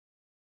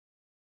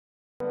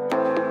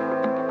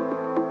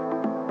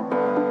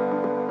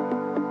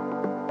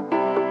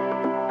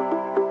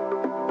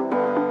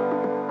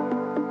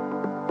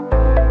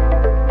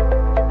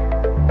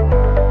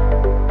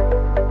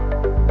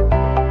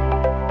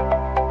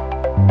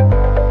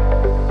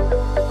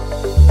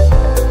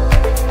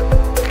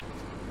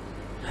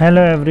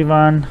Hello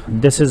everyone,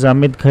 this is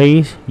Amit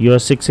Ghai, your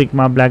Six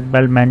Sigma Black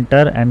Belt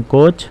mentor and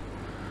coach.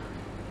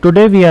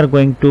 Today we are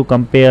going to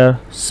compare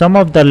some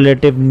of the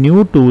relative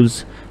new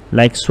tools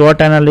like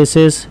SWOT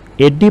analysis,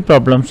 8D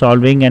problem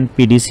solving and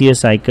PDCA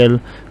cycle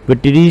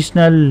with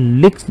traditional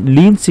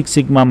Lean Six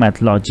Sigma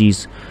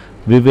methodologies.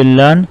 We will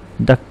learn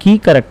the key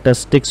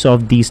characteristics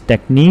of these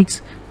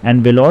techniques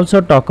and will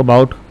also talk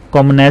about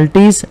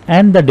commonalities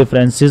and the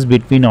differences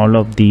between all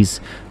of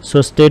these.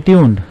 So stay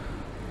tuned.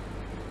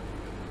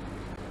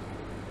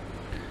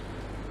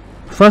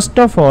 First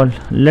of all,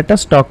 let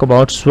us talk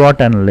about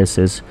SWOT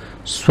analysis.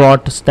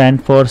 SWOT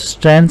stands for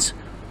strengths,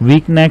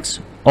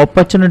 weaknesses,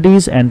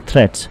 opportunities and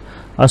threats.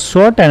 A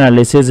SWOT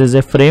analysis is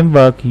a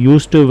framework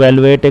used to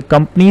evaluate a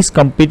company's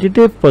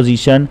competitive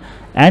position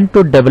and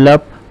to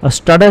develop a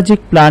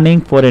strategic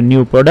planning for a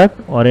new product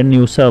or a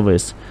new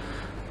service.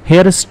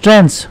 Here,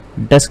 strengths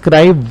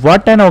describe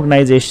what an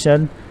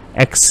organization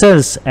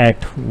excels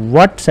at,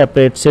 what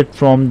separates it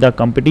from the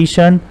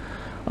competition,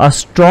 a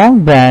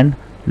strong brand,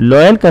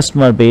 loyal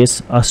customer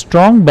base, a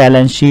strong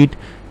balance sheet,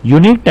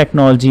 unique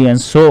technology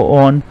and so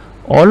on.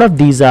 All of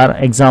these are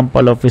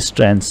examples of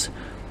strengths.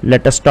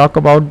 Let us talk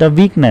about the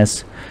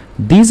weakness.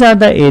 These are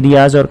the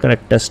areas or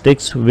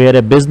characteristics where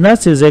a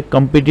business is a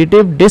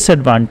competitive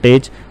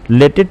disadvantage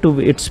related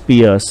to its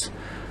peers.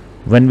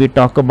 When we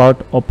talk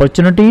about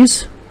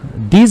opportunities,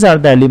 these are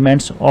the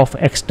elements of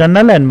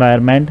external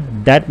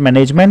environment that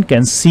management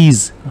can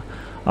seize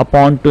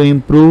upon to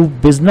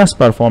improve business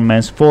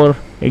performance, for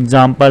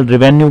example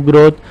revenue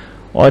growth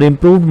or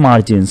improved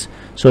margins.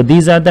 So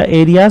these are the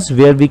areas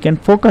where we can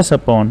focus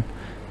upon.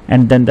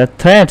 And then the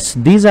threats,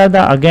 these are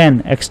the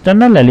again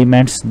external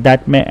elements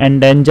that may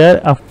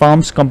endanger a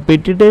firm's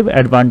competitive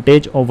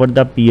advantage over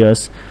the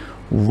peers.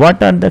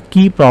 What are the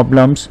key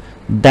problems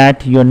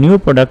that your new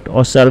product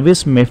or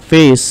service may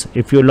face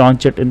if you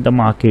launch it in the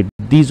market?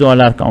 These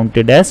all are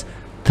counted as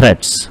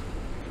threats.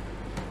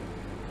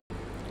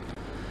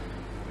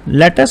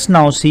 Let us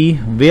now see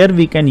where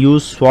we can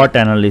use SWOT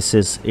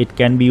analysis. It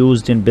can be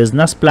used in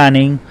business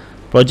planning,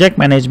 project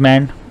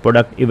management,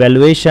 product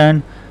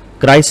evaluation,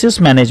 crisis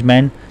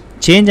management,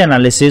 change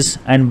analysis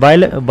and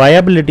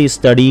viability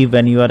study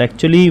when you are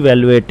actually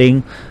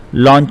evaluating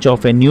launch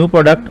of a new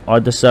product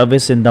or the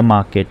service in the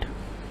market.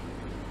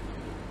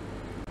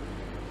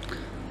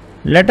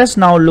 Let us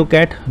now look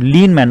at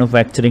lean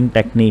manufacturing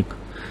technique.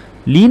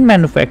 Lean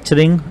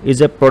manufacturing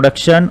is a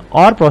production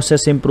or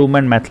process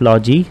improvement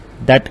methodology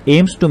that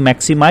aims to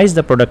maximize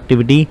the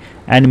productivity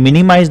and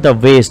minimize the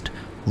waste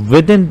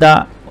within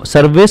the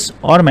service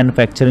or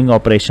manufacturing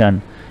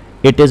operation.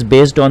 It is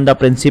based on the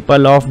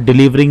principle of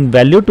delivering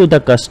value to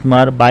the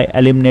customer by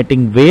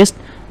eliminating waste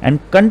and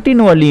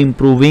continually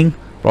improving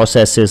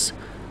processes.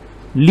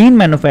 Lean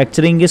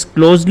manufacturing is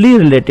closely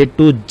related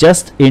to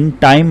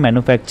just-in-time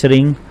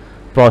manufacturing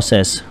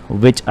process,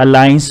 which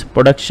aligns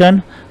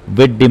production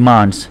with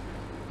demands.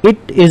 It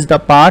is the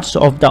parts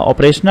of the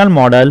operational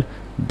model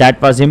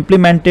that was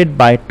implemented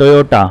by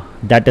Toyota,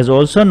 that is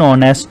also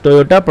known as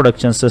Toyota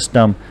Production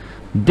System.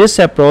 This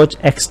approach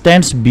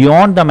extends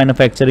beyond the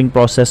manufacturing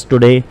process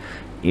today.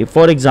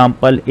 For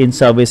example, in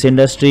service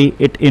industry,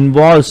 it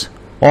involves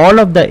all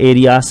of the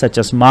areas such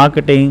as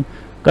marketing,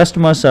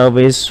 customer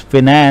service,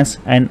 finance,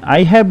 and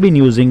I have been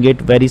using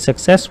it very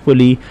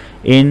successfully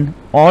in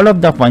all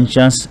of the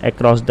functions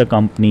across the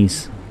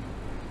companies.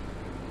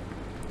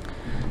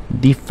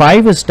 The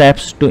 5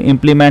 steps to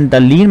implement the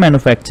lean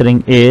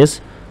manufacturing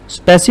is: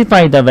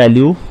 specify the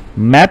value,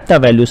 map the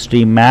value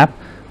stream map,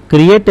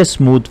 create a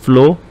smooth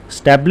flow,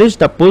 establish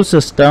the pull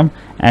system,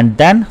 and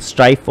then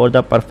strive for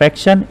the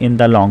perfection in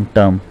the long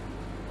term.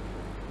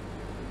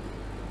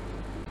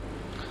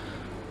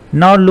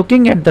 Now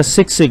looking at the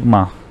Six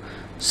Sigma.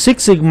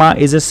 Six Sigma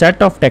is a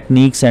set of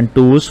techniques and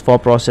tools for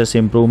process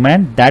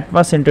improvement that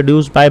was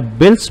introduced by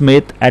Bill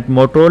Smith at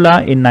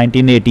Motorola in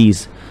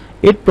 1980s.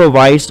 It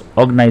provides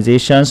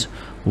organizations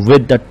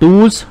with the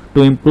tools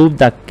to improve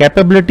the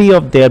capability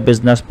of their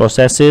business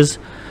processes,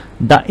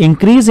 the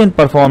increase in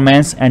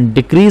performance and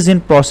decrease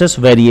in process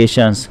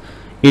variations.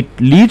 It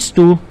leads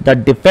to the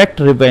defect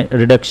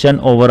reduction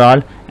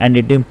overall, and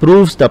it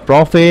improves the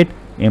profit,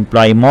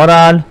 employee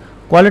morale,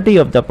 quality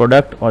of the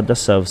product or the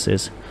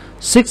services.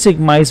 Six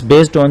Sigma is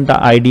based on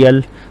the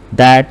ideal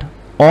that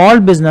all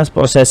business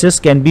processes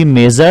can be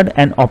measured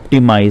and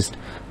optimized.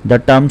 The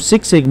term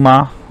Six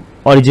Sigma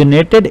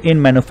originated in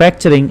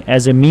manufacturing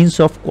as a means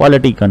of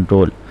quality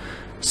control.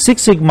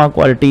 Six Sigma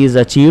quality is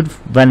achieved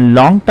when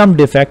long-term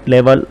defect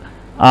level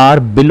are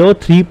below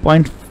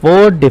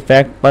 3.4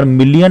 defect per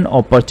million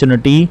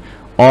opportunity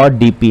or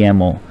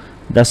DPMO.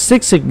 The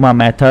Six Sigma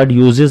method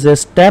uses a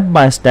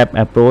step-by-step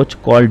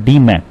approach called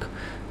DMAC.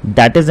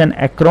 That is an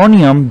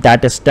acronym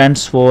that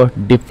stands for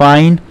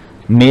define,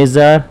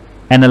 measure,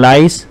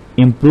 analyze,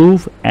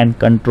 improve and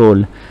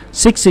control.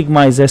 Six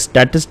Sigma is a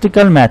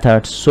statistical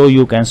method, so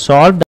you can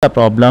solve the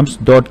problems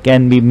that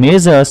can be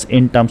measured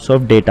in terms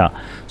of data.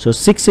 So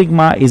Six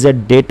Sigma is a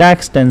data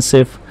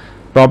extensive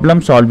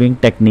problem solving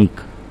technique.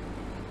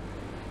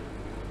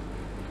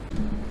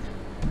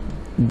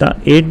 The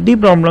 8D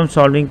problem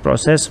solving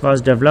process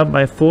was developed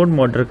by Ford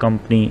Motor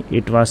Company.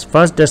 It was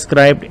first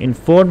described in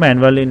Ford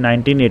Manual in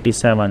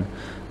 1987.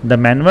 The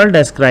manual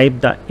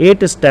described the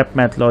 8-step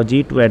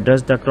methodology to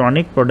address the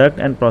chronic product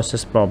and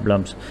process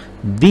problems.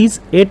 These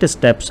 8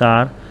 steps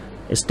are: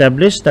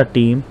 establish the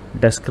team,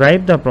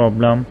 describe the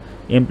problem,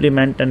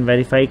 implement and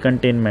verify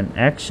containment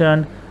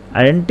action,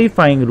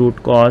 identifying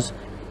root cause,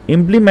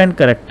 implement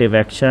corrective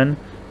action,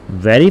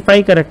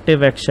 verify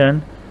corrective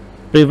action,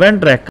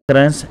 prevent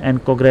recurrence,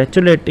 and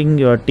congratulating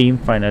your team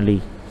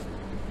finally.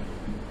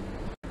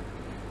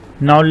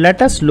 Now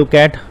let us look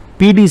at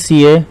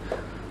PDCA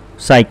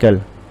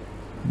cycle.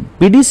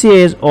 PDCA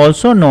is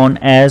also known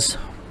as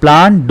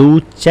plan,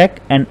 do,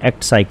 check and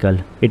act cycle.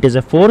 It is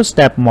a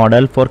 4-step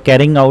model for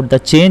carrying out the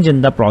change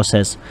in the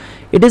process.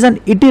 It is an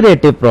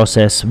iterative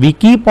process. We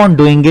keep on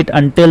doing it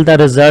until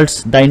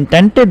the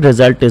intended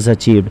result is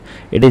achieved.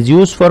 It is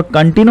used for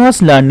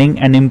continuous learning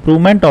and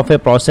improvement of a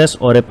process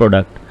or a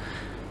product.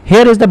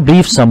 Here is the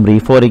brief summary.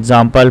 For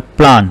example,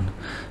 plan.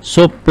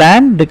 So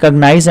plan,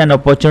 recognize an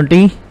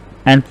opportunity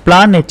and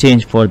plan a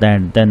change for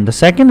that. Then the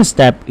second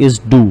step is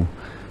do.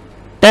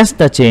 Test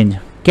the change.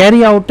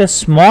 Carry out a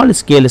small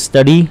scale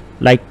study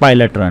like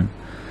pilot run.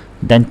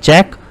 Then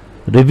check.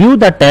 Review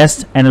the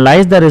test,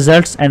 analyze the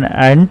results and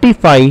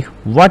identify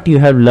what you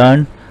have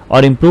learned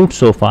or improved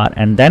so far.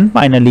 And then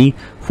finally,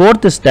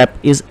 fourth step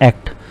is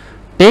act.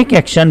 Take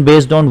action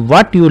based on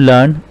what you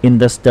learned in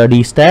the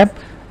study step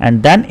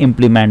and then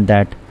implement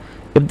that.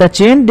 If the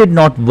change did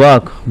not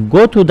work,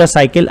 go through the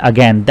cycle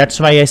again. That's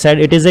why I said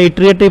it is an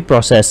iterative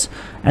process,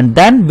 and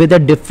then with a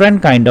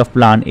different kind of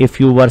plan. If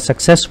you were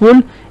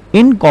successful,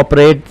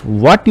 incorporate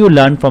what you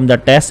learned from the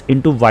test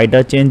into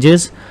wider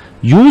changes.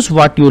 Use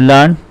what you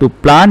learned to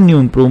plan new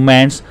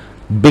improvements.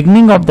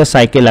 Beginning of the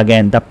cycle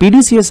again. The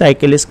PDCA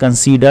cycle is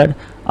considered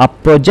a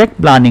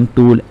project planning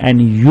tool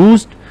and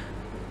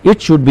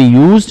it should be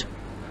used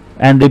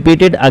and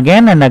repeated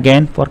again and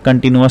again for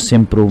continuous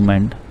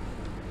improvement.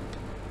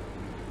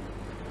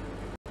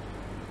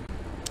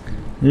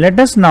 Let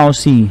us now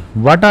see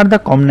what are the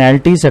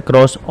commonalities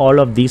across all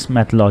of these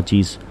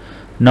methodologies.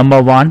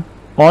 Number 1,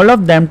 all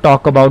of them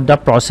talk about the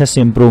process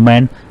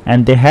improvement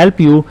and they help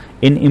you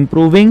in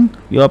improving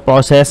your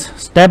process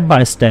step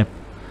by step.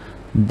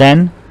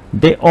 Then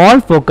they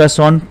all focus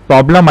on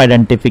problem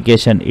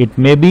identification. It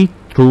may be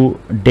through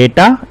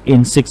data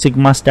in Six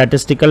Sigma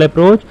statistical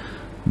approach,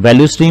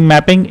 value stream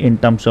mapping in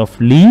terms of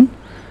lean,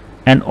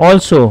 and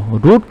also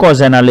root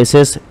cause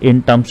analysis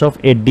in terms of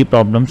 8D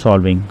problem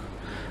solving.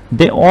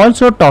 They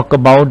also talk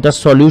about the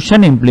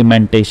solution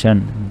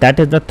implementation. That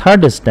is the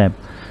third step.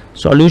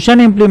 Solution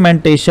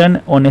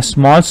implementation on a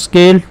small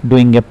scale,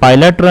 doing a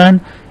pilot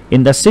run.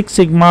 In the Six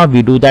Sigma,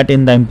 we do that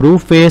in the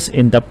improve phase.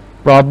 In the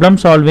problem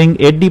solving,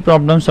 8D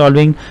problem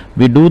solving,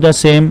 we do the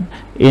same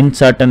in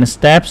certain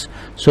steps.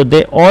 So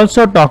they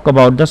also talk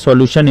about the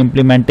solution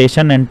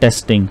implementation and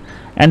testing.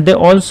 And they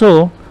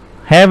also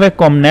have a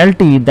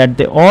commonality that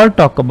they all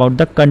talk about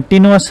the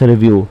continuous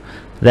review.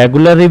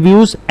 Regular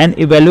reviews and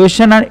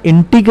evaluation are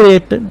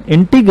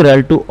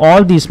integral to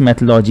all these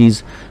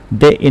methodologies.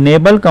 They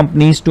enable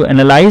companies to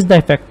analyze the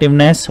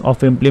effectiveness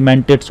of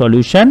implemented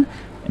solution,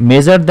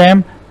 measure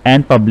them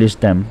and publish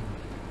them.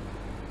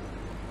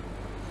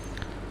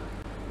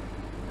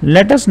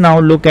 Let us now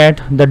look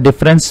at the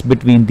difference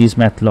between these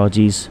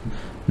methodologies.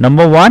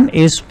 Number 1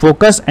 is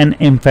focus and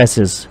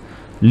emphasis.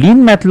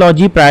 Lean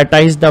methodology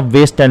prioritizes the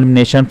waste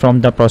elimination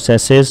from the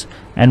processes,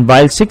 and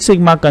while Six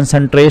Sigma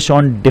concentrates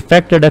on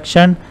defect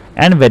reduction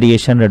and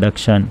variation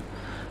reduction.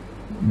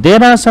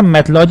 There are some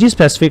methodology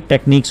specific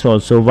techniques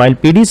also. While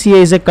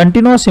PDCA is a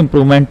continuous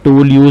improvement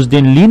tool used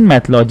in lean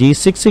methodology,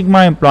 Six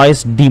Sigma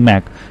employs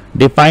DMAC,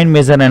 define,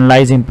 measure,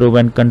 analyze, improve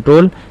and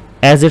control,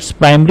 as its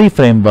primary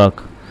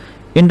framework.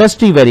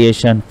 Industry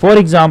variation. For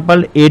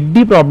example,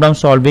 8D problem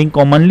solving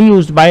commonly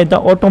used by the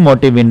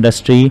automotive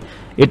industry.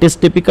 It is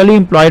typically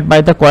employed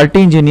by the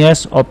quality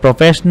engineers or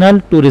professional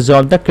to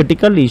resolve the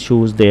critical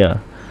issues there.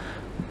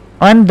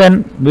 And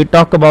then we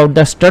talk about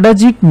the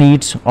strategic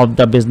needs of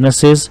the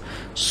businesses.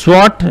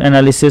 SWOT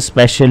analysis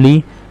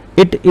specially.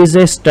 It is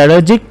a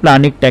strategic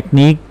planning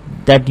technique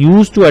that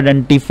used to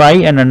identify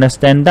and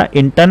understand the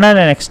internal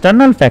and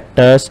external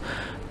factors,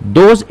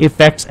 those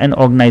effects an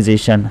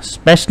organization,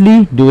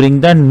 especially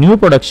during the new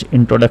product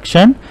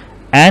introduction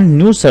and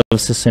new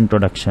services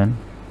introduction.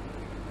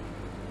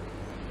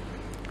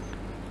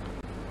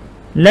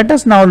 Let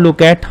us now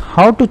look at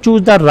how to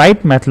choose the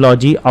right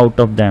methodology out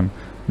of them.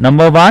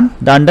 Number 1,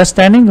 the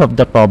understanding of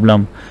the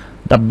problem.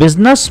 The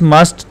business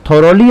must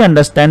thoroughly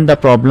understand the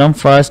problem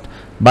first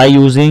by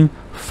using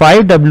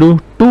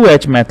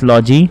 5W2H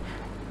methodology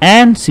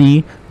and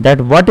see that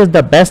what is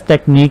the best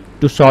technique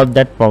to solve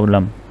that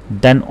problem.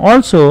 Then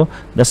also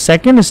the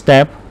second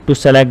step to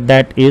select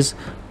that is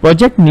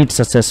project needs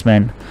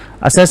assessment.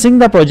 Assessing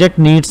the project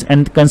needs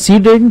and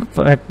considering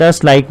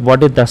factors like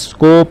what is the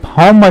scope,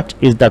 how much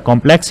is the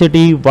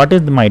complexity, what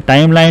is my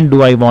timeline,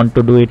 do I want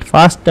to do it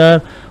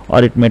faster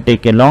or it may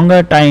take a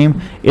longer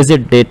time, is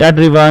it data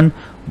driven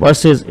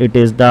versus it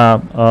is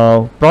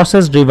the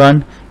process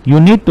driven. You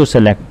need to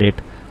select it.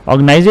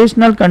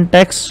 Organizational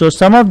context. So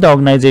some of the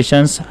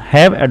organizations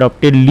have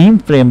adopted lean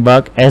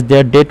framework as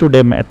their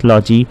day-to-day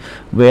methodology,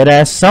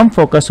 whereas some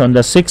focus on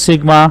the Six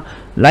Sigma.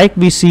 Like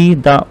we see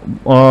the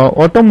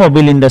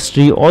automobile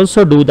industry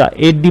also do the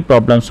 8D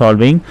problem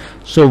solving.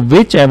 So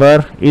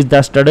whichever is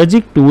the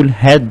strategic tool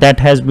that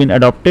has been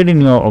adopted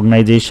in your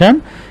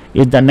organization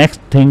is the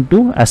next thing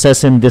to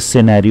assess in this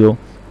scenario.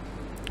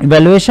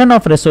 Evaluation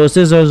of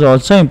resources is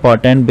also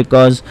important,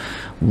 because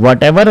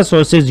whatever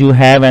resources you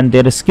have and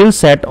their skill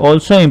set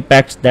also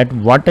impacts that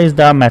what is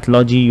the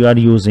methodology you are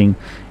using.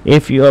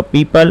 If your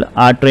people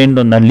are trained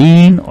on the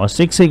lean or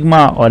Six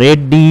Sigma or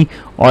 8D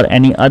or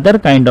any other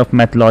kind of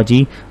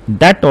methodology,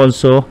 that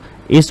also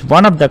is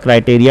one of the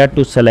criteria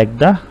to select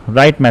the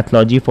right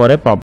methodology for a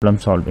problem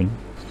solving.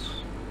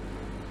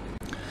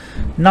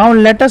 Now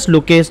let us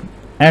look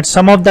at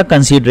some of the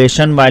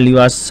consideration while you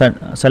are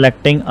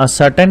selecting a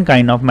certain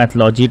kind of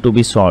methodology to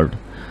be solved.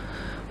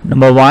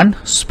 Number 1,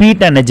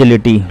 speed and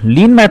agility.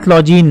 Lean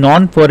methodology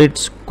known for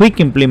its quick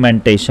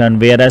implementation,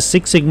 whereas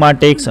Six Sigma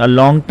takes a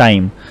long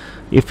time.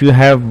 If you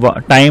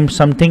have time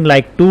something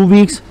like 2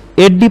 weeks,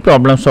 8D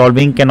problem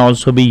solving can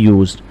also be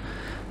used.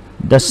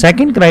 The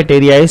second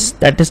criteria is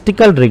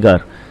statistical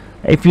rigor.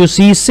 If you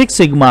see Six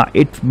Sigma,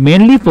 it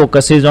mainly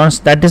focuses on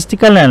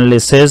statistical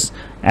analysis,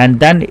 and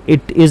then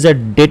it is a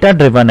data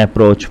driven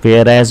approach,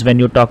 whereas when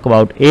you talk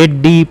about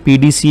 8D,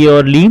 PDCA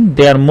or lean,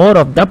 they are more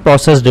of the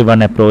process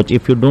driven approach.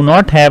 If you do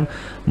not have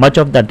much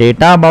of the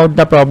data about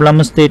the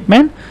problem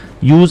statement,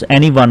 use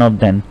any one of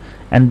them.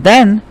 And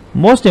then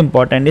most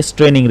important is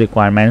training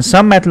requirements.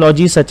 Some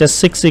methodologies such as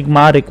Six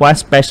Sigma require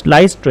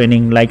specialized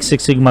training like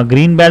Six Sigma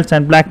green belts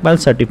and black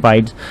belt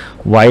certified,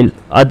 while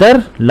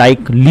other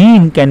like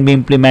lean can be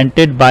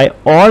implemented by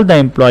all the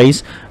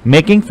employees,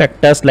 making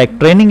factors like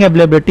training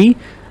availability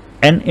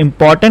an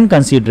important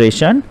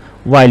consideration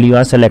while you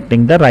are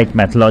selecting the right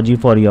methodology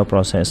for your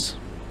process.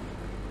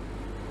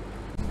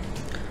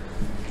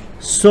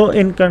 So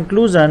in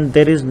conclusion,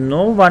 there is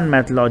no one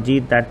methodology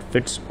that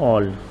fits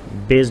all.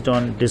 Based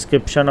on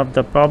description of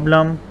the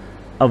problem,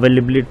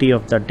 availability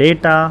of the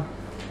data,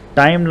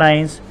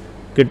 timelines,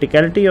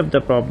 criticality of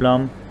the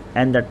problem,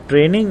 and the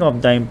training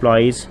of the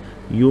employees,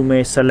 you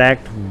may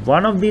select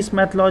one of these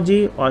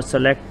methodology or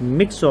select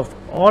mix of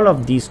all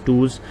of these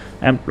tools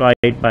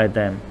employed by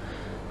them.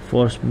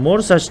 For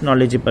more such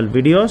knowledgeable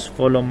videos,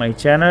 follow my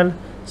channel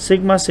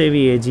Sigma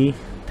Savvy AG.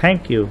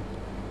 Thank you.